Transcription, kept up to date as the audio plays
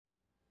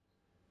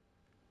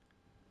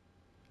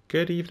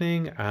Good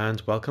evening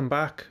and welcome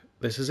back.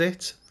 This is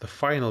it, the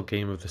final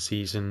game of the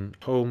season,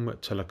 home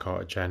to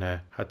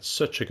Cartagena. Had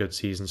such a good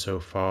season so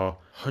far,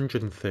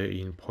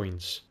 113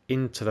 points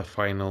into the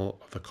final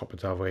of the Copa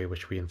del Rey,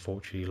 which we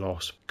unfortunately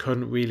lost.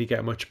 Couldn't really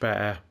get much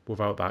better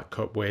without that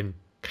cup win.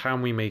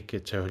 Can we make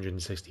it to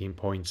 116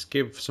 points?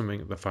 Give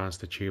something the fans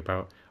to cheer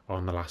about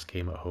on the last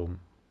game at home.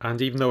 And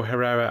even though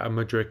Herrera and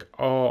Mudryk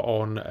are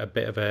on a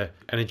bit of a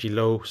energy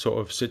low sort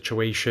of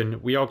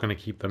situation, we are going to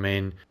keep them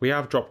in. We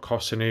have dropped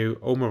Kosanu.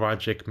 Omar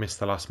Rajic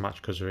missed the last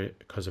match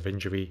because of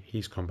injury.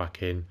 He's come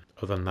back in.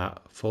 Other than that,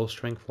 full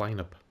strength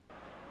lineup.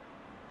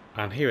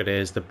 And here it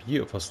is, the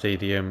beautiful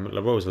stadium,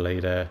 La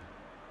Rosaleda.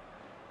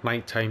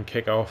 Nighttime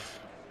kickoff.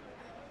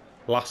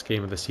 Last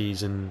game of the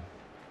season.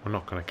 We're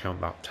not going to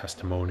count that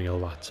testimonial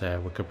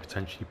that we could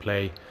potentially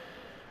play.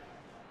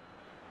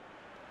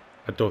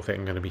 I don't think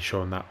I'm going to be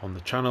showing that on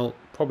the channel.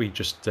 Probably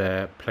just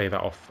play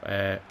that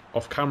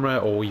off camera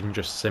or even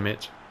just sim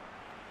it.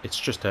 It's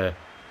just a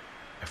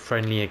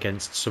friendly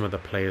against some of the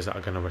players that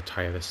are going to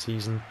retire this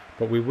season.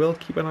 But we will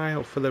keep an eye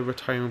out for the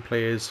retiring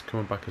players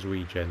coming back as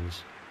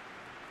regens.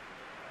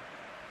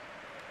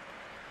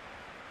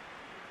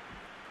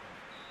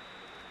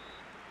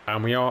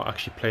 And we are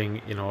actually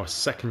playing in our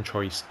second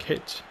choice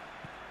kit.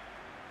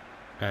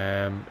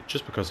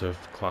 Just because of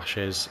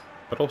clashes.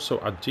 But also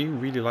I do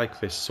really like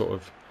this sort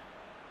of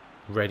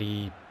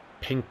reddy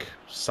pink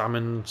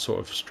salmon sort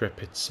of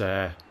strip. It's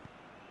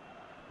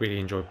really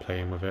enjoyed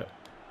playing with it,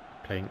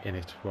 playing in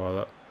it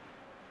rather.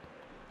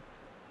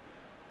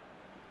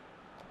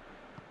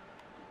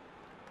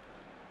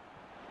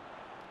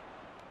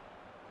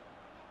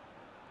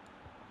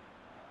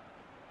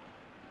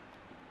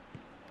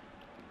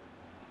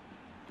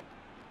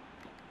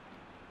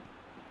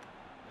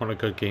 What a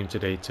good game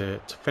today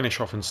to finish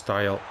off in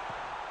style.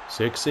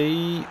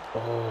 Xerxes,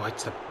 oh,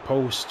 it's the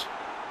post.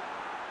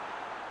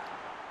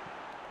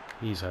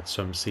 He's had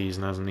some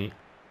season, hasn't he?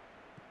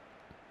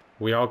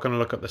 We are going to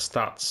look at the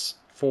stats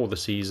for the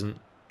season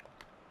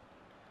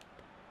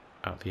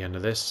at the end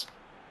of this.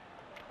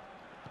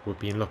 We've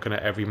been looking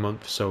at every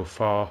month so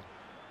far,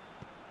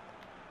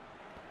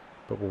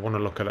 but we want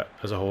to look at it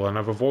as a whole. And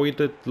I've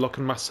avoided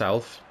looking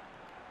myself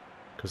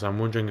because I'm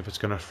wondering if it's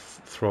going to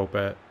throw up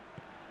a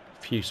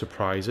few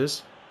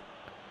surprises.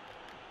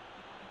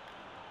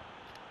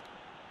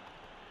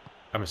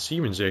 I'm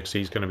assuming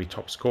Xerxes is going to be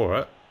top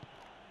scorer.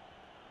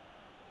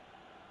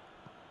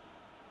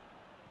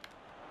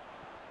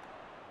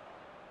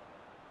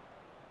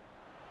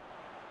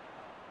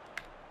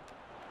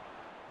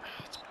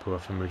 Poor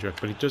for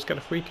Mudryk, but he does get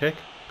a free kick.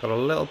 Got a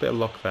little bit of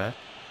luck there.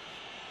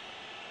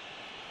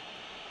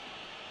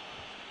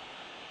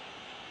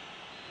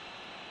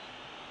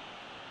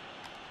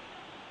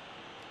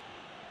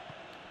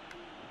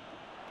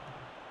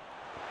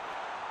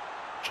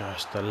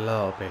 Just a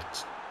little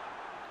bit.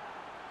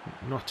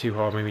 Not too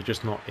hard, maybe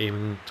just not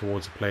aiming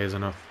towards the players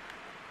enough.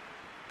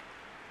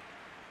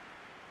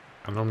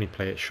 I normally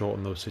play it short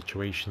in those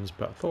situations,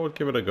 but I thought I'd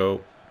give it a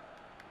go.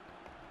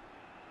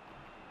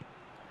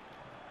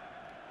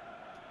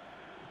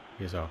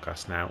 Here's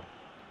Arcas now.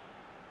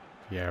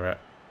 Vieira,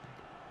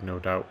 no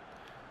doubt,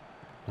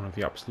 one of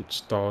the absolute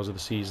stars of the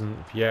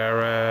season.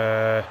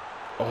 Vieira,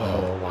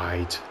 oh,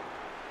 wide.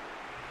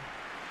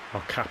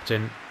 Our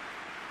captain.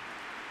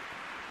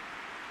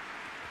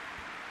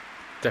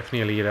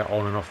 Definitely a leader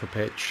on and off the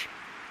pitch.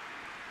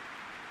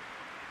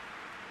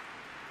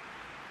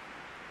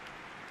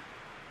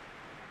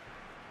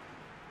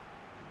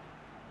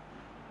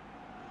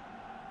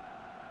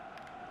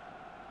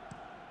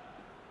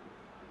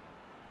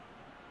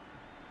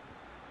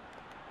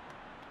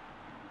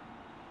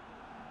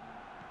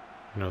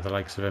 You know, the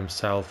likes of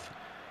himself,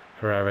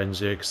 Herrera and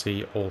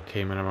Xerxes all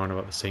came in around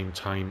about the same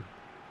time.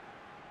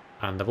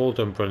 And they've all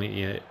done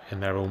brilliantly in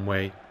their own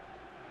way.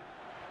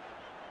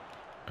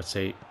 I'd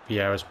say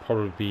Vieira's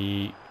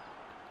probably,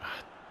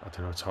 I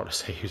don't know, it's hard to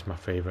say who's my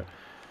favourite.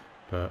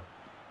 But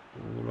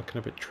we're looking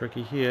a bit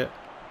tricky here.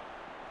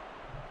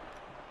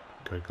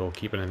 Good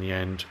goalkeeping in the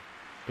end.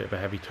 Bit of a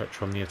heavy touch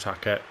from the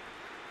attacker.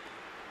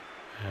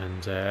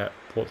 And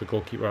brought the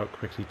goalkeeper out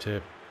quickly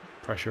to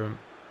pressure him.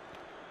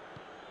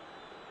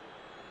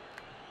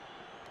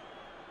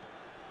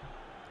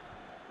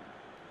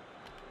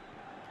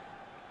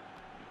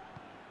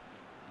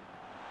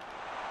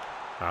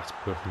 That's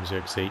poor from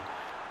Xerxes.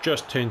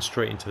 Just turned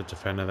straight into the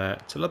defender there.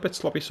 It's a little bit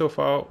sloppy so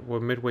far. We're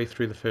midway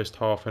through the first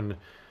half and,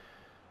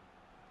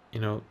 you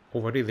know,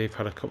 already they've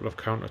had a couple of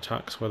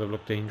counter-attacks where they've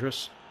looked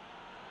dangerous.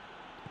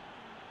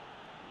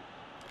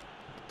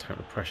 Time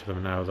to pressure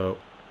them now, though.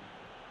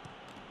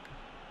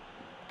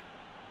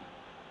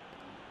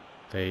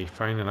 They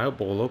find an out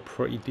ball, though.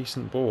 Pretty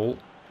decent ball.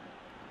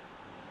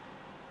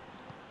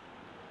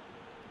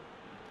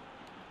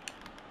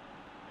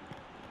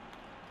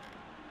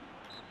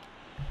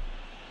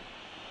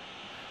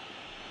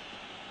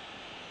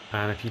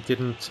 And if you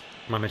didn't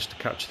manage to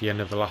catch the end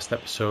of the last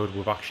episode,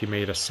 we've actually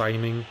made a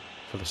signing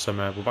for the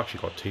summer. We've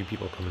actually got 2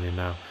 people coming in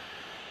now.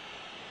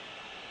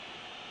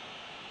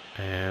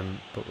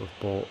 But we've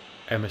bought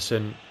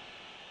Emerson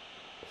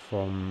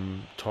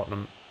from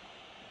Tottenham.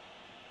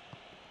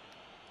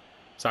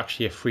 It's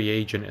actually a free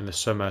agent in the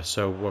summer,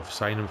 so we've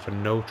signed him for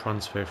no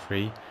transfer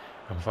fee,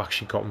 and we've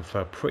actually got him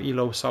for a pretty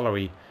low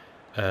salary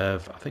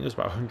of, I think it was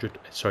about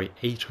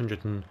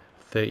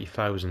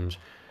 830,000,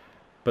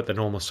 but the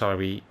normal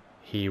salary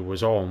he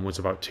was on was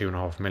about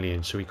 2.5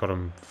 million, so we got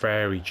him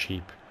very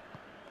cheap.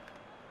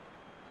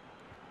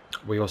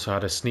 We also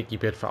had a sneaky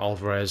bid for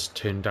Alvarez,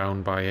 turned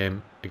down by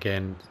him,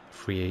 again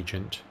free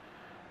agent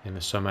in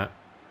the summer.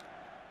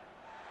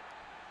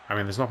 I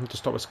mean, there's nothing to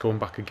stop us going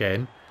back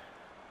again,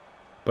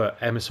 but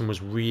Emerson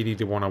was really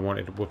the one I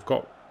wanted. We've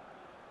got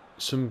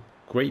some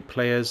great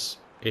players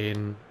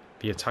in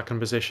the attacking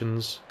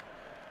positions,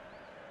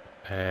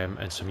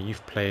 and some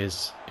youth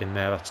players in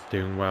there that's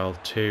doing well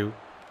too,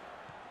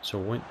 so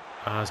I wasn't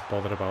as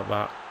bothered about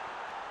that.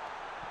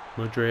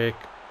 Mudryk,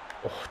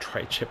 oh,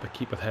 try to chip the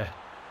keeper there.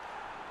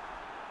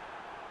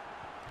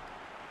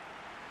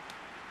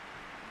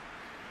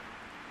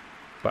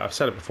 But I've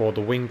said it before,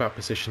 the wing-back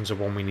positions are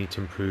one we need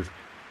to improve.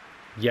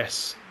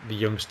 Yes, the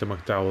youngster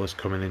McDowell is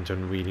coming in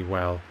done really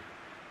well,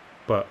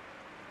 but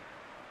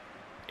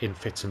in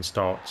fits and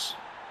starts,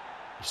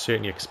 he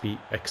certainly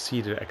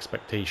exceeded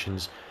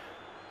expectations.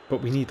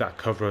 But we need that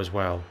cover as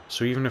well.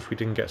 So even if we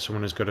didn't get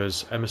someone as good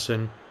as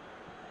Emerson,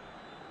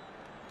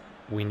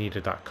 we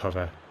needed that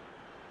cover.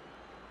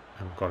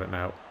 And we've got it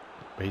now.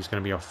 But he's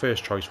going to be our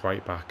first choice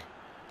right back.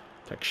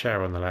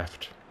 Teixeira on the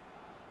left.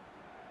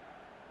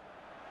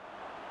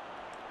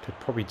 Could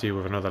probably do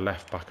with another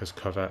left back as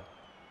cover.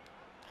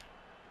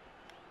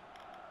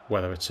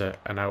 Whether it's an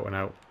out and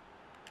out,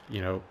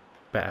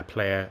 better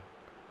player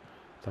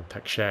than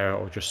Teixeira,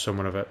 or just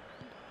someone of a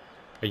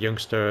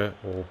youngster,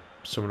 or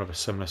someone of a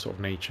similar sort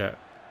of nature.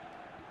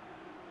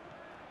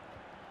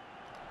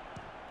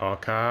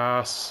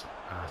 Arcas.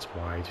 That's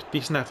wide.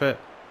 Decent effort.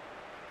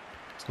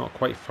 It's not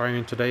quite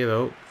firing today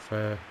though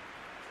for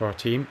our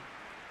team.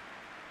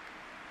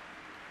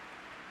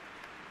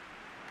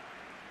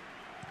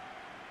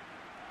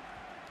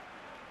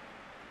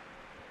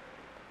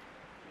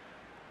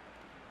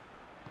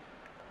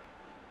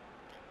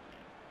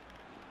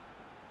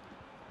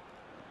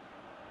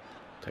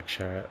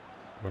 Teixeira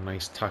with a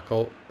nice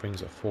tackle,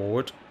 brings it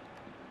forward.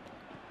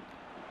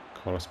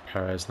 Carlos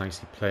Perez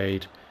nicely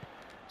played.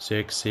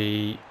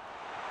 Xerxes,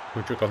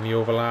 Mudryk on the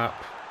overlap.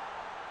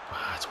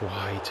 It's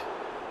wide.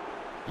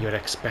 You would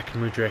expect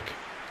Mudryk.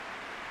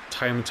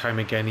 Time and time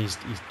again, he's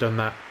done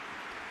that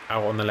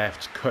out on the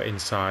left, cut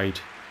inside.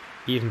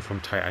 Even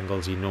from tight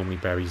angles, he normally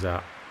buries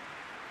that.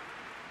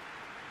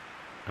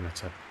 And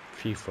it's a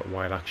few foot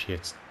wide. Actually,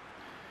 it's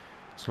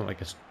not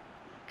like it's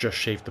just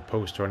shaved the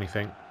post or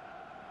anything.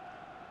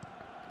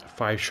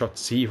 5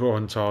 shots, 0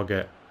 on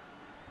target.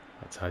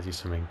 That tells you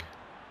something.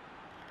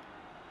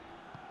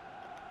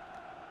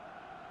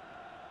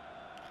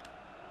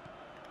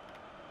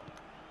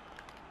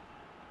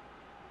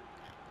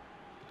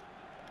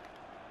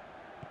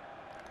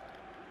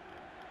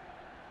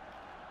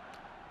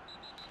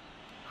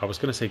 I was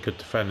going to say good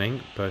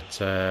defending, but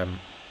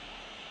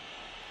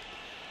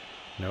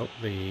no,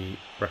 the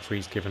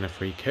referee's given a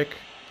free kick,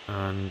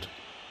 and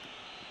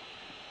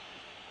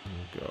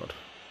oh god,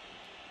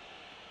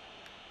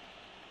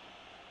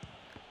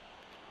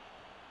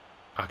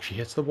 actually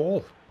hits the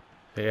wall.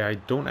 I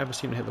don't ever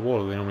seem to hit the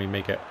wall. They normally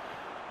make it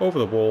over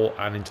the wall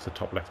and into the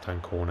top left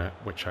hand corner,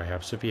 which I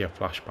have severe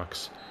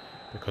flashbacks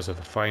because of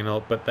the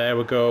final. But there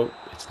we go,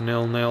 it's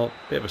 0-0.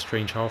 Bit of a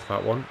strange half,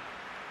 that one.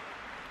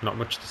 Not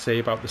much to say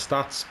about the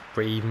stats.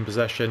 Pretty even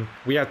possession.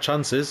 We had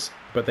chances,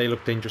 but they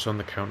looked dangerous on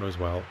the counter as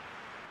well.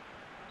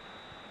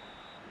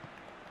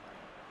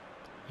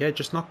 Yeah,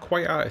 just not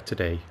quite at it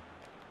today.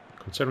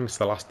 Considering it's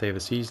the last day of the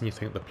season, you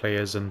think the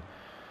players will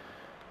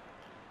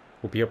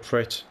be up for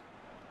it.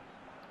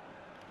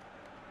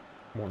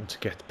 Wanting to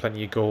get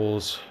plenty of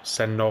goals,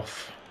 send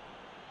off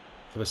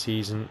for the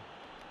season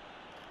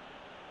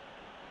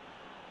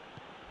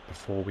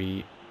before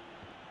we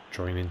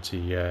join into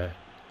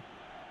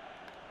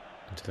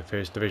the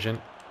first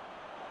division.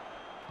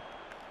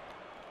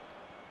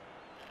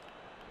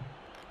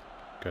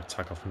 Good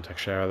tackle from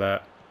Teixeira there.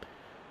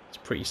 It's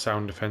pretty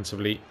sound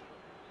defensively.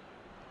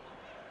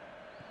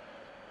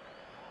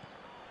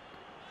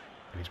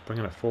 And he's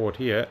bringing it forward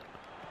here.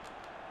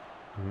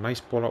 A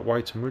nice ball out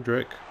wide to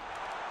Mudryk.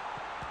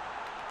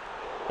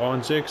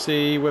 On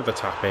Xerxes with a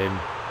tap in.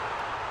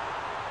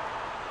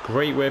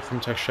 Great work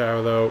from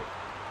Teixeira though.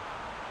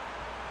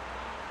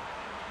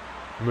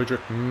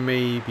 Mudryk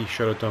maybe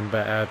should have done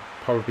better.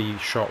 Probably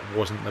shot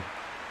wasn't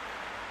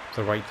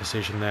the right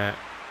decision there.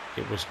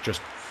 It was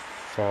just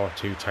far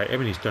too tight. I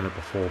mean, he's done it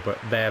before, but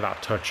there,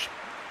 that touch,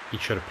 he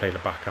should have played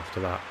it back after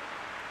that.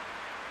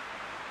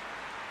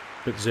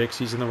 But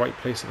Xerxes in the right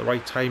place at the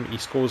right time. He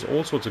scores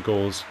all sorts of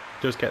goals.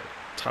 He does get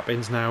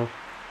tap-ins now.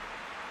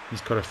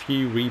 He's got a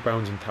few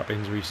rebounds and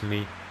tap-ins recently.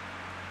 He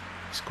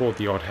scored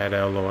the odd header,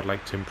 although I'd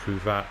like to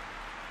improve that.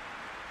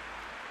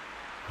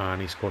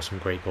 And he scores some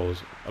great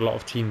goals. A lot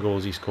of team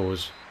goals he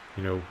scores,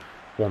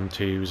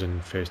 1-2s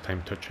and first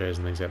time touches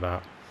and things like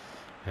that.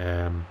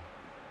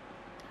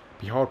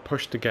 Be hard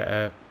pushed to get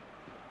a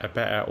a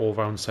better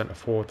all-round centre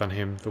forward than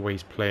him, the way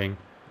he's playing.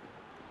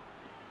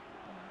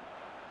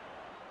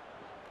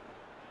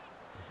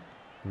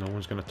 No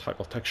one's going to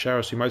tackle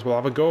Teixeira, so he might as well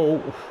have a go.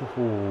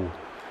 Ooh.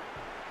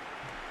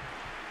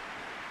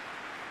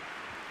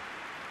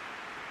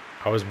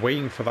 I was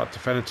waiting for that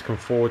defender to come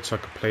forward so I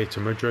could play it to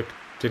Mudryk.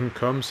 Didn't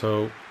come,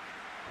 so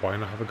why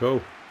not have a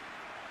go?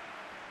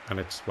 And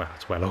it's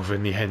well over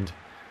in the end.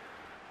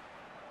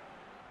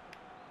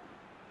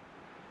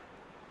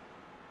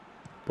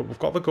 But we've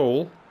got the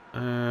goal.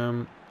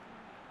 Want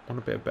a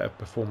bit of better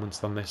performance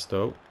than this,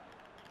 though.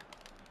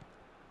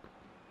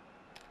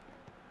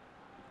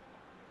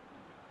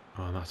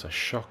 Oh, and that's a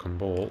shocking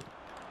ball.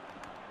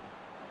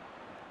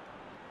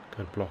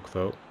 Good block,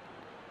 though.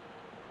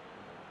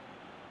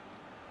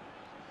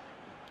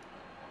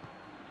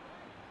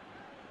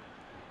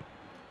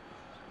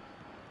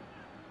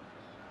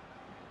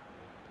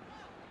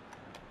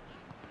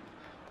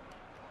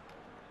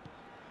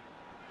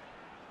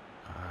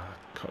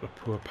 Couple of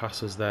poor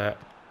passes there.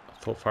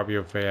 I thought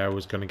Fabio Vieira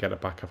was going to get it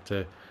back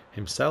after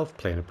himself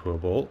playing a poor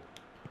ball.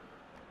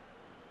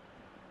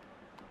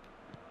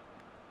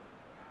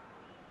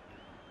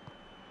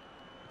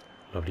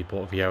 Lovely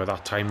ball to Vieira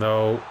that time,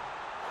 though.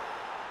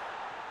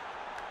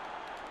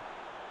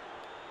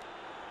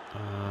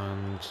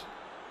 And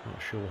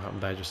not sure what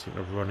happened there. Just seemed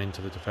to run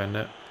into the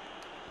defender.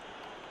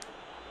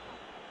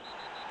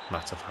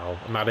 That's a foul.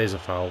 And that is a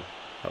foul.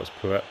 That was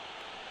poor.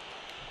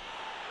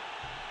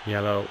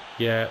 Yellow.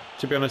 Yeah,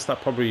 to be honest, that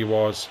probably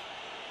was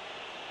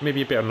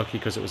maybe a bit unlucky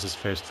because it was his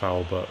first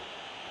foul, but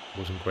it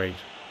wasn't great.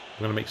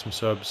 We're going to make some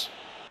subs.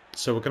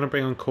 So we're going to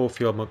bring on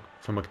Caulfield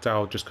for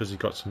McDowell just because he's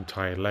got some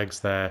tired legs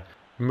there.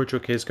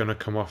 Mudryk is going to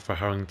come off for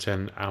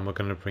Harrington, and we're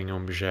going to bring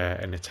on Bajir,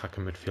 an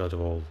attacking midfielder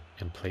role,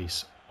 in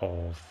place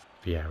of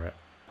Vieira.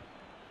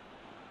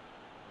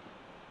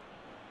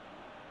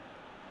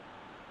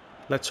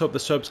 Let's hope the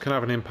subs can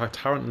have an impact.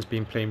 Harrington's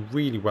been playing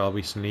really well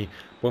recently.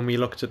 When we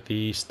looked at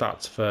the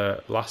stats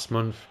for last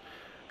month,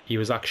 he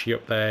was actually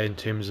up there in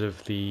terms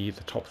of the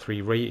top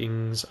 3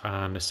 ratings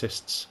and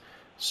assists.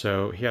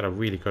 So he had a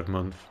really good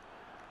month.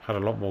 Had a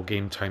lot more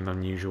game time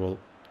than usual.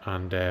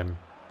 And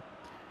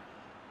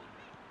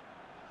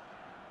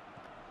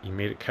he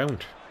made it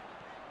count.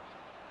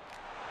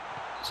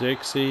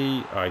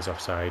 Xerxes. Oh, he's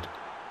offside.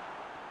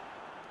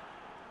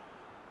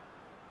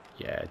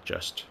 Yeah,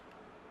 just.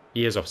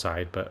 He is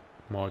offside, but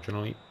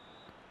marginally.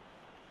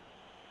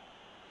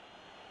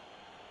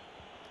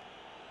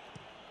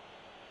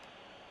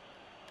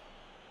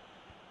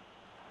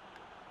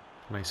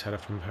 Nice header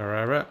from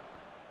Herrera.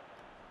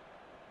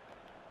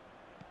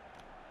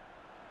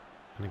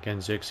 And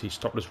again, Xerxes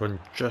stopped his run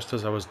just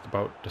as I was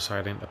about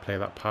deciding to play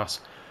that pass.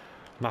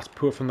 And that's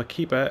poor from the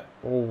keeper.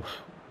 Oh,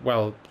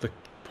 well,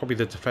 probably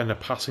the defender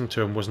passing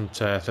to him wasn't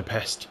the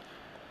best.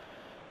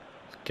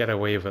 Get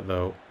away with it,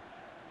 though.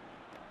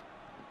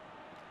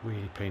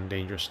 Really playing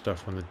dangerous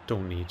stuff when they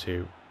don't need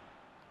to.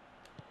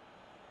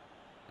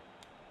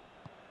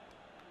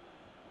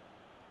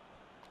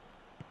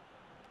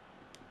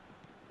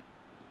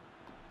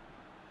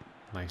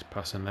 Nice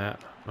pass in there.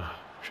 Oh,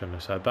 shouldn't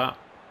have said that.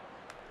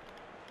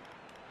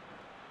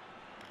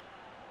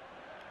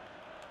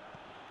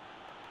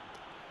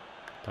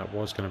 That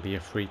was going to be a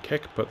free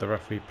kick, but the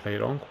referee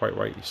played on, quite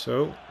rightly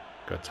so.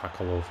 Good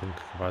tackle though from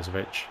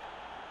Kovacevic.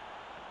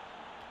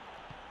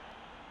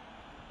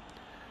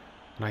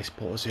 Nice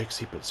ball to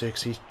Xerxes, but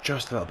Xerxes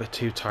just a little bit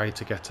too tired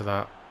to get to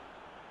that.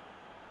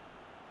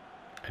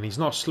 And he's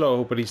not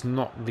slow, but he's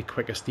not the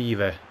quickest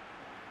either.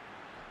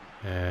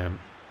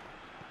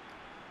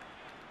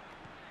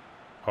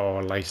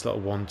 Oh, nice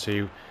little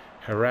 1-2.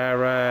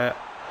 Herrera.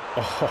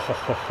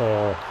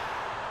 Oh,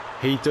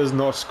 he does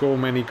not score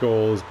many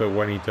goals, but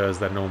when he does,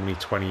 they're normally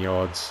 20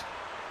 yards.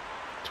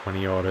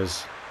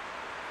 20-yarders.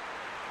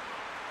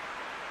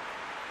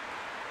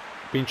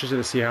 Be interested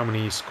to see how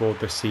many he's scored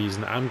this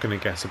season. I'm going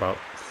to guess about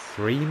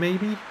 3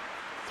 maybe?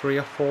 3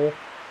 or 4.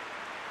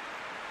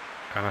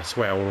 And I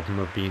swear all of them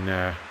have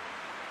been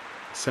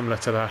similar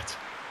to that.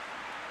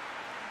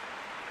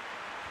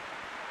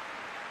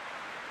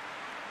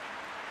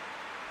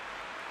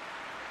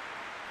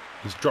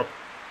 He's dropped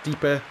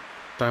deeper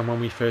than when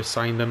we first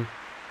signed him.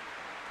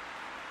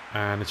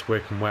 And it's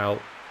working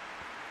well.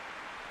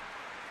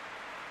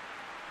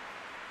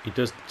 He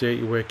does the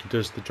dirty work, he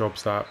does the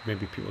jobs that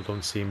maybe people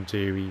don't see him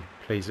do. He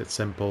plays it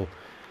simple.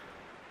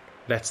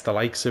 Lets the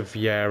likes of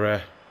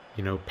Vieira,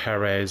 you know,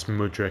 Perez,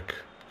 Mudryk,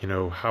 you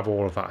know, have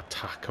all of that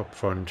attack up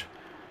front.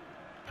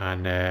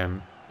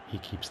 And he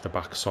keeps the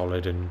back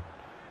solid and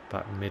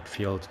that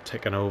midfield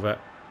ticking over.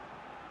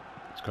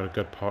 He's got a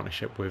good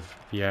partnership with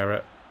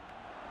Vieira.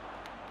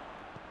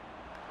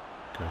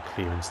 Good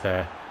clearance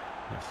there.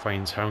 And it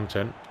finds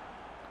Harrington.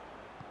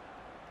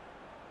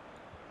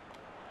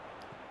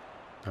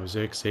 Now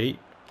Xerxes,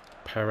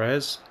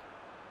 Perez.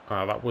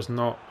 That was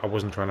not. I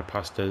wasn't trying to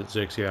pass to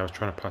Xerxes. I was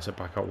trying to pass it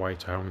back out wide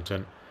to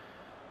Harrington.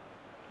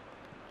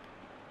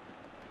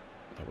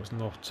 That was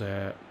not what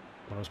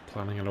I was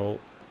planning at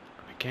all.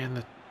 And again,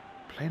 they're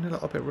playing a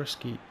little bit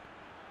risky.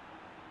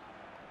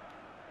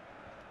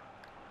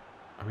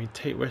 I mean,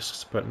 take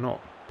risks, but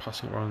not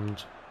passing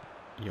around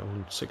your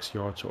own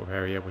 6-yard sort of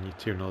area when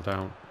you're 2-0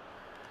 down.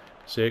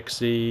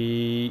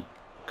 Xerxes,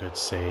 good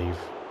save.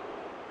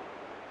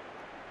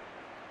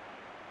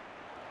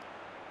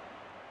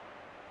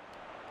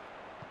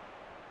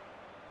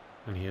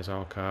 And here's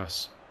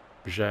Alcas.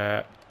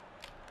 Bjet,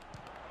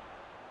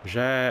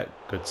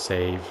 good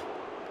save.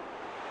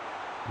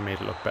 Made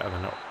it look better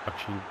than it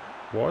actually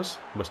was.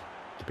 Must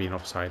have been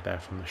offside there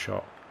from the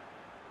shot.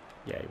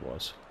 Yeah, he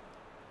was.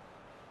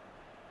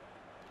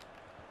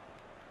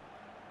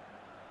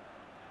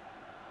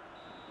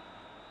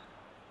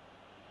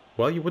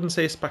 Well, you wouldn't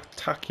say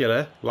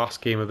spectacular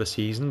last game of the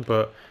season,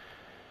 but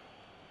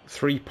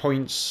 3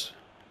 points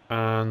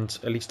and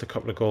at least a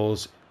couple of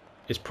goals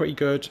is pretty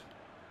good.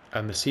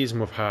 And the season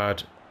we've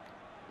had,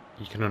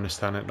 you can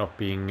understand it not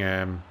being...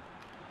 I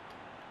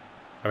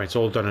mean, it's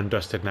all done and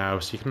dusted now,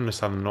 so you can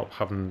understand them not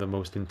having the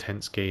most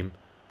intense game.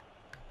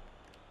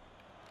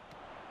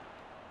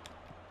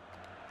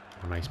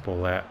 A nice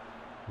ball there.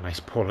 Nice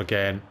ball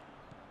again.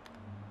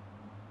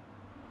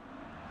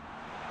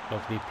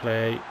 Lovely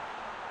play.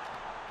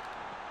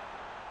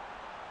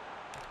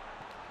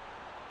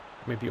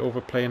 Maybe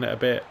overplaying it a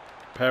bit.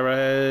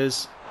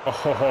 Perez.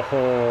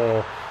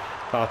 Oh,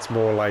 that's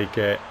more like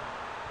it.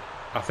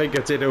 I think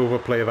I did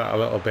overplay that a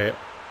little bit.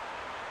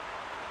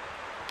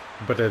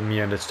 But in the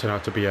end, it's turned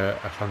out to be a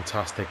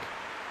fantastic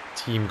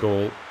team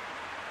goal.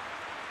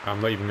 I'm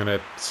not even going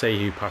to say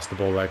who passed the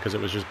ball there because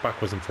it was just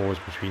backwards and forwards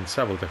between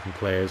several different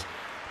players.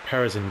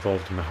 Perez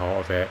involved in the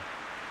heart of it.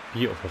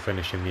 Beautiful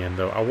finish in the end,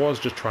 though. I was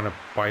just trying to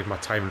bide my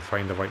time and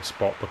find the right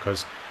spot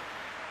because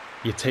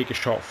you take a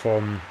shot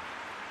from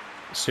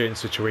certain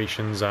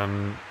situations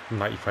and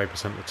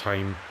 95% of the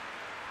time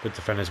the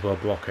defenders will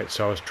block it.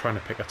 So I was trying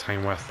to pick a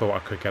time where I thought I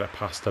could get it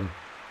past them.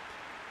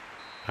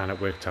 And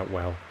it worked out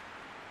well.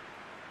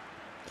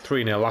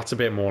 3-0, that's a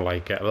bit more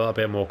like it, a little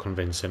bit more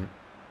convincing.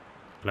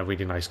 And a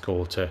really nice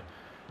goal to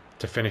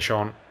finish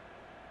on.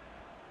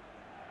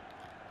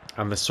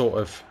 And the sort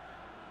of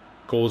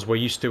goals we're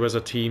used to as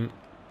a team,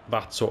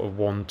 that sort of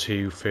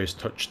 1-2 first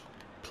touch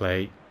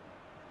play.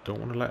 Don't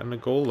want to let in a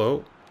goal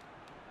though.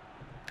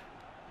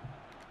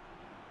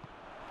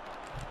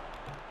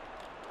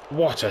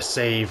 What a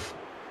save.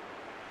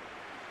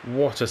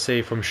 What a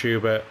save from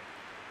Schubert.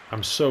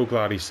 I'm so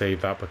glad he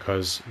saved that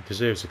because he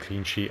deserves a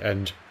clean sheet,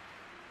 and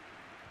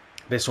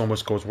this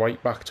almost goes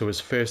right back to his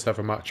first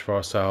ever match for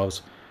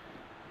ourselves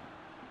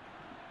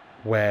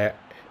where,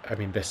 I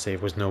mean, this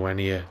save was nowhere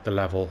near the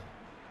level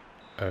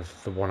of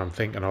the one I'm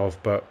thinking of,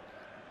 but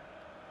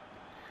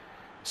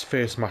his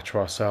first match for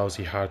ourselves,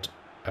 he had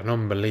an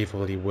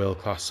unbelievably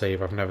world-class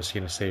save. I've never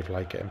seen a save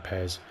like it in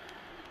PES.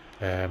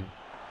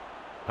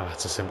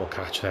 That's a simple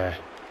catch there.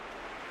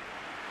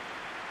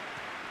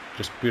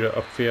 Just boot it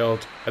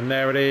upfield, and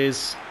there it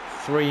is,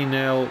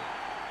 3-0.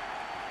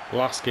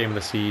 Last game of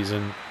the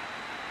season.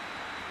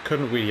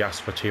 Couldn't really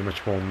ask for too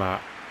much more than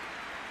that.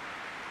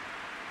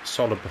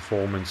 Solid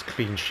performance,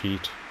 clean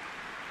sheet,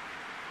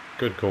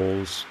 good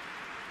goals,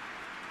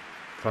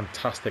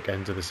 fantastic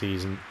end to the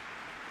season.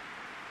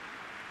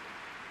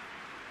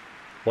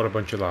 What a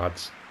bunch of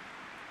lads.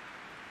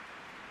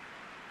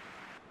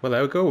 Well,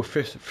 there we go. We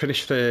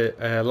finished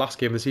the last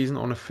game of the season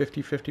on a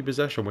 50-50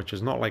 possession, which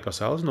is not like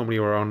ourselves. Normally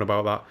we're around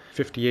about that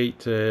 58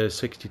 to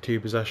 62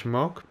 possession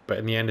mark, but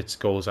in the end it's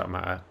goals that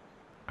matter.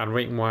 And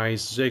rating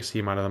wise,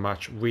 Xerxes man of the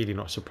match, really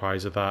not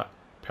surprised at that.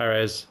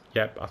 Perez,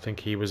 yep, I think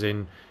he was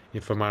in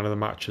for man of the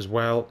match as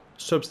well.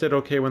 Subs did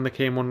okay when they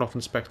came on,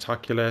 nothing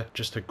spectacular.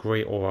 Just a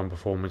great all-round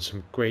performance.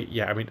 Some great,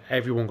 yeah, I mean,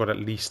 everyone got at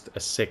least a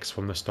 6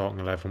 from the starting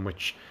 11,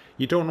 which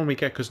you don't normally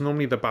get because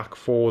normally the back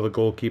four, the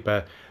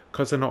goalkeeper,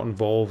 because they're not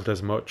involved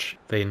as much,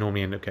 they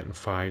normally end up getting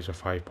 5s or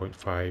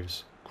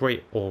 5.5s.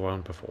 Great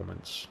all-round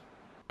performance.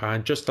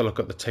 And just to look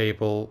at the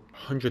table,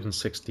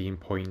 116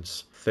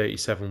 points,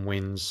 37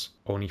 wins,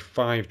 only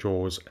 5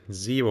 draws and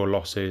 0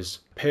 losses.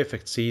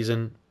 Perfect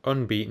season,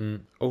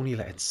 unbeaten, only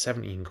letting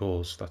 17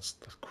 goals. That's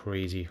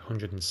crazy.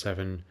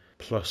 107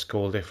 plus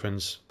goal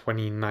difference,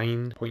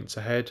 29 points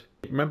ahead.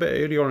 Remember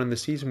earlier on in the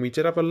season, we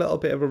did have a little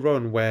bit of a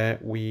run where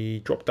we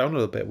dropped down a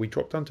little bit. We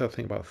dropped down to, I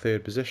think, about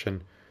 3rd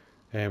position.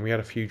 And we had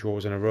a few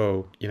draws in a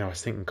row. You know, I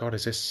was thinking, God,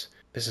 this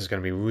is going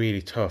to be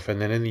really tough.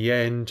 And then in the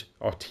end,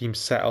 our team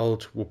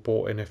settled. We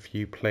brought in a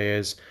few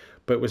players.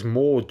 But it was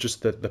more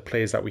just the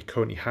players that we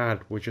currently had.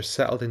 We just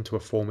settled into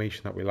a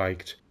formation that we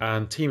liked.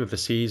 And team of the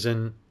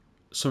season,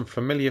 some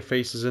familiar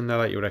faces in there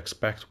that you would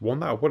expect. One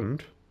that I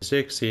wouldn't.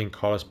 Xerxes and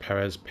Carlos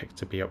Perez picked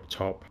to be up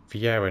top.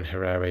 Vieira and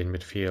Herrera in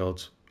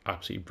midfield.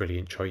 Absolutely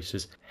brilliant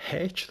choices.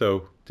 Hedge,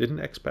 though,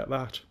 didn't expect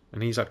that.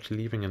 And he's actually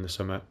leaving in the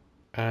summer.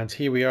 And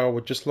here we are, we're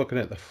just looking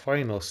at the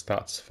final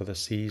stats for the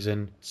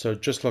season. So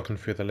just looking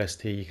through the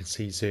list here, you can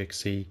see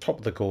Xerxes top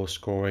of the goal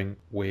scoring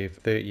with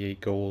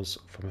 38 goals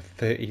from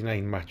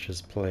 39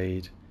 matches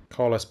played.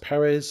 Carlos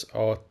Perez,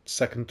 our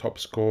second top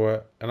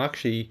scorer, and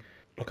actually,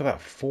 look at that,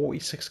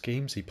 46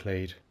 games he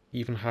played.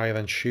 Even higher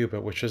than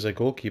Schubert, which is a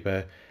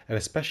goalkeeper, and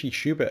especially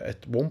Schubert,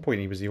 at one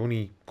point he was the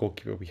only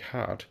goalkeeper we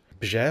had.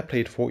 Bjet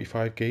played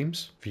 45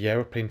 games,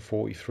 Vieira played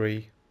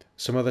 43.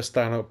 Some other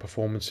standout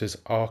performances: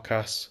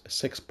 Arcas,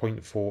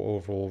 6.4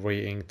 overall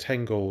rating,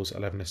 10 goals,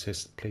 11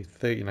 assists, played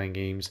 39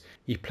 games.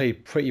 He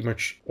played pretty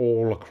much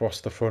all across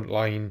the front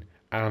line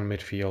and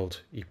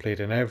midfield. He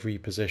played in every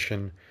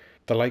position.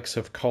 The likes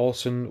of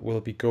Carlson will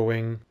be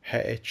going,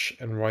 Hetic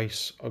and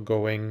Rice are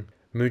going.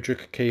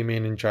 Mudryk came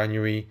in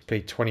January,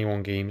 played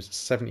 21 games,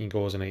 17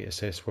 goals and 8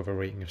 assists with a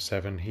rating of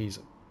 7. He's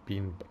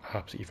been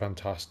absolutely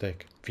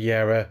fantastic.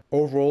 Vieira,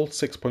 overall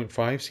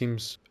 6.5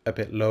 seems a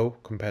bit low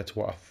compared to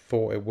what I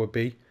thought it would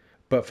be.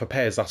 But for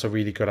PES, that's a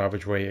really good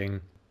average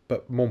rating.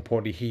 But more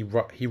importantly, he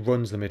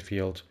runs the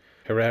midfield.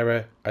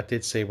 Herrera, I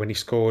did say when he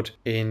scored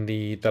in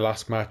the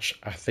last match,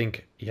 I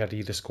think he had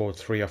either scored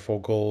 3 or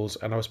 4 goals,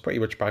 and I was pretty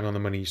much bang on the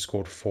money. He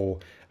scored 4,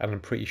 and I'm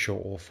pretty sure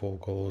all 4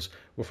 goals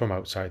were from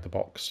outside the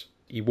box.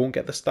 He won't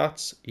get the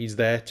stats. He's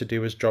there to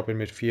do his job in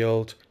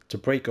midfield, to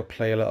break up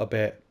play a little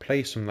bit,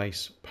 play some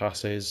nice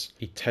passes.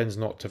 He tends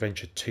not to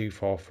venture too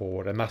far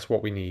forward, and that's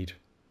what we need.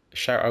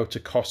 Shout out to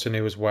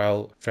Cosinu as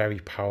well. Very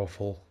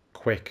powerful,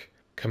 quick,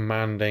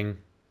 commanding.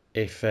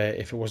 If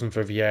it wasn't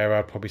for Vieira,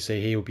 I'd probably say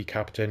he would be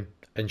captain.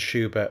 And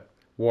Schubert,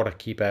 what a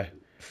keeper.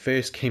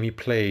 First game he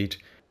played,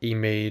 he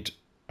made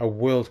a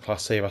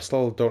world-class save. I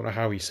still don't know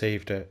how he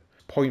saved it.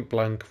 Point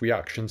blank,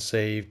 reaction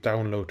save,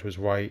 down low to his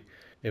right.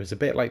 It was a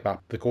bit like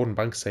that, the Gordon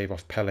Banks save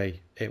off Pele.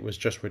 It was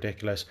just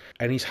ridiculous.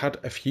 And he's had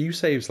a few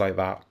saves like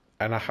that.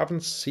 And I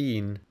haven't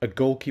seen a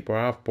goalkeeper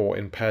I've bought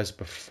in PES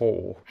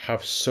before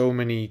have so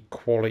many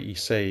quality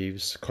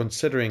saves,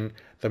 considering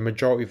the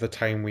majority of the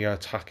time we are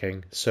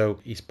attacking. So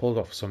he's pulled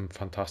off some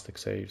fantastic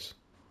saves.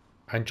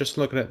 And just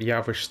looking at the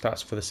average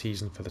stats for the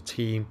season for the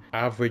team,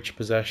 average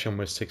possession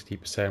was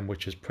 60%,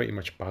 which is pretty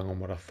much bang on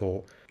what I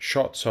thought.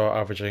 Shots are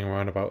averaging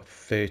around about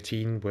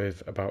 13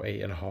 with about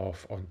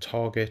 8.5 on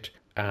target,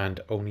 and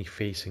only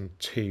facing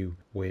 2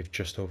 with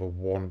just over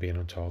 1 being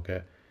on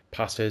target.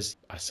 Passes,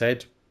 I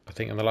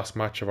think in the last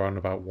match around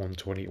about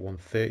 120 to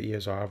 130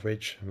 is our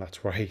average, and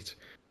that's right.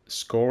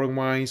 Scoring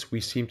wise, we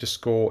seem to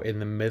score in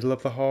the middle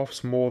of the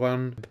halves more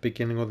than the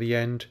beginning or the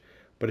end,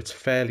 but it's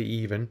fairly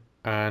even.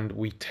 And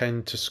we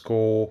tend to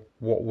score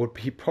what would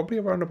be probably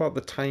around about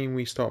the time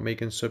we start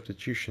making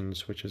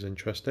substitutions, which is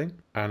interesting.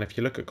 And if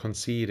you look at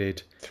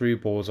conceded, through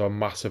balls are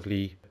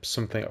massively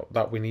something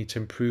that we need to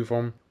improve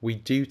on. We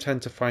do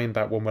tend to find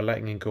that when we're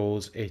letting in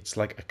goals, it's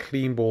like a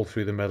clean ball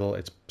through the middle,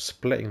 it's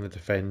splitting the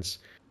defence.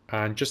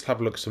 And just have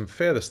a look at some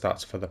further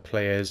stats for the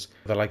players.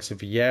 The likes of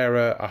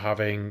Vieira are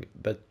having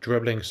the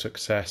dribbling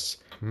success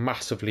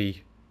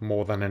massively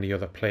more than any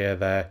other player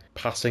there.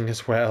 Passing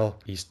as well,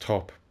 he's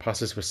top.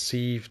 Passes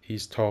received,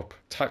 he's top.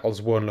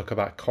 Tackles won, look at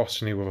that.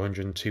 Costinu with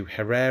 102.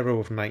 Herrera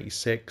with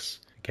 96.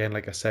 Again,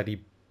 like I said,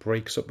 he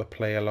breaks up the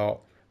play a lot.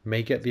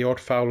 May get the odd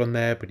foul in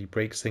there, but he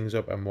breaks things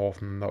up, and more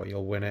often than not,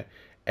 he'll win it.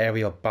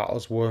 Aerial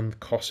battles won.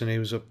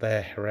 Costinu's up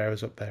there.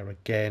 Herrera's up there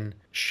again.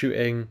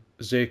 Shooting,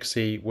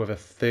 Xerxes with a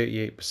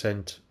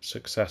 38%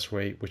 success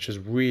rate, which is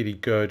really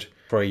good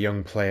for a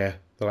young player.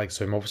 The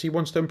likes of him obviously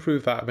wants to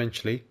improve that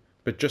eventually.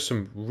 But just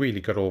some really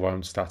good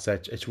all-round stats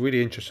there. It's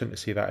really interesting to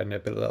see that in a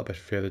little bit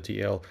further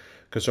detail,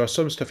 because there are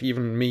some stuff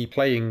even me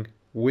playing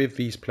with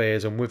these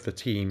players and with the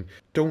team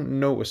don't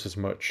notice as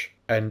much.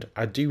 And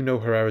I do know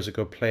Herrera's a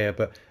good player,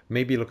 but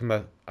maybe looking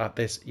at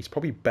this, he's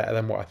probably better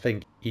than what I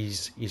think.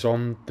 He's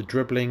on the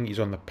dribbling, he's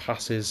on the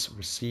passes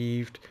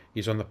received,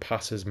 he's on the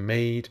passes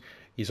made,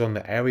 he's on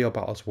the aerial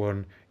battles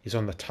won, he's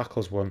on the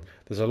tackles won.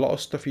 There's a lot of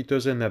stuff he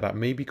does in there that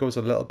maybe goes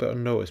a little bit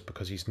unnoticed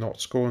because he's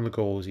not scoring the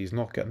goals, he's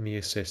not getting the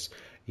assists,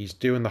 he's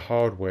doing the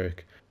hard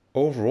work.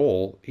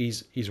 Overall,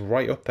 he's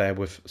right up there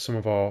with some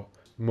of our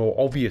more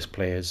obvious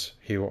players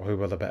who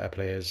are the better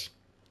players.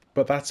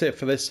 But that's it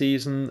for this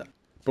season.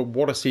 But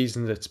what a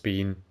season it's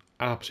been.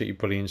 Absolutely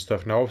brilliant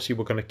stuff. Now, obviously,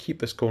 we're going to keep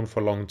this going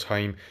for a long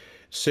time.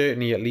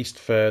 Certainly, at least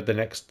for the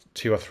next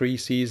 2 or 3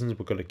 seasons,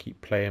 we're going to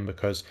keep playing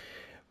because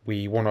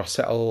we want to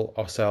settle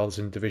ourselves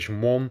in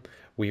Division 1.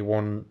 We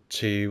want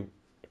to,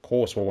 of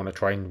course, we want to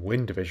try and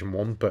win Division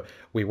 1, but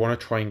we want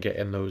to try and get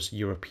in those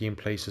European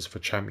places for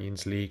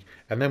Champions League.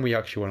 And then we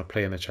actually want to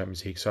play in the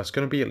Champions League. So it's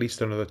going to be at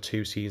least another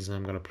 2 seasons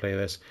I'm going to play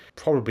this.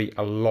 Probably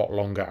a lot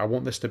longer. I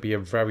want this to be a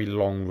very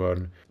long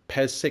run.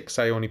 PES 6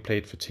 I only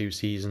played for 2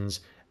 seasons.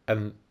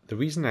 And the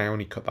reason I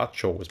only cut that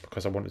short was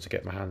because I wanted to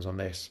get my hands on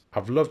this.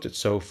 I've loved it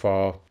so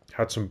far.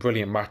 Had some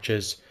brilliant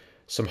matches.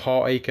 Some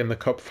heartache in the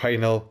cup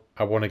final.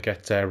 I want to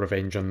get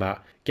revenge on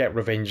that. Get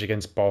revenge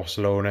against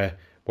Barcelona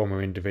when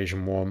we're in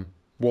Division 1.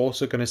 We're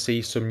also going to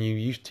see some new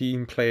youth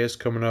team players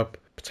coming up.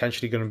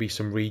 Potentially going to be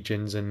some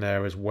regions in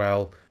there as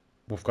well.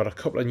 We've got a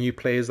couple of new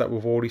players that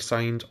we've already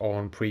signed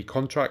on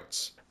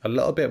pre-contracts. A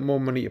little bit more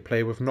money to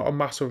play with. Not a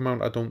massive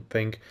amount, I don't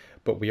think.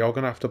 But we are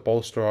going to have to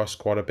bolster our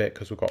squad a bit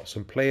because we've got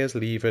some players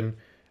leaving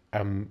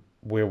and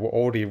we're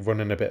already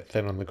running a bit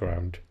thin on the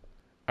ground.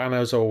 And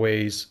as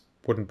always,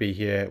 wouldn't be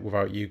here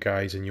without you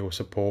guys and your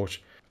support.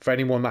 For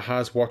anyone that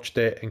has watched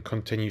it and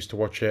continues to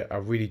watch it, I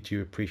really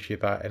do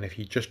appreciate that. And if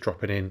you're just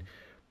dropping in,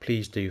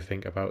 please do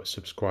think about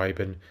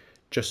subscribing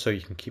just so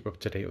you can keep up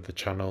to date with the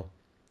channel.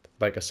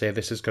 Like I say,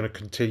 this is going to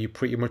continue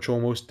pretty much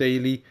almost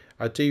daily.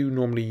 I do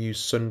normally use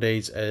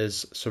Sundays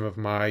as some of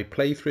my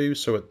playthroughs,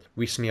 so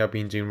recently I've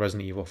been doing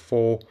Resident Evil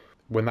 4.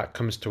 When that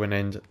comes to an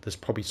end, there's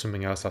probably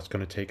something else that's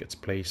going to take its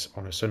place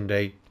on a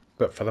Sunday.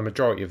 But for the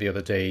majority of the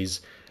other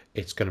days,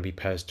 it's going to be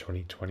PES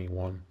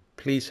 2021.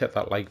 Please hit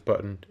that like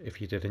button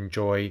if you did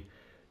enjoy.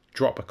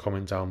 Drop a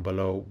comment down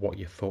below what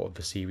you thought of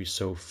the series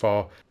so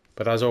far.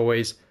 But as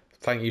always,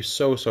 thank you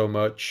so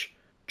much.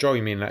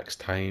 Join me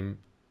next time,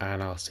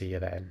 and I'll see you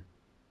then.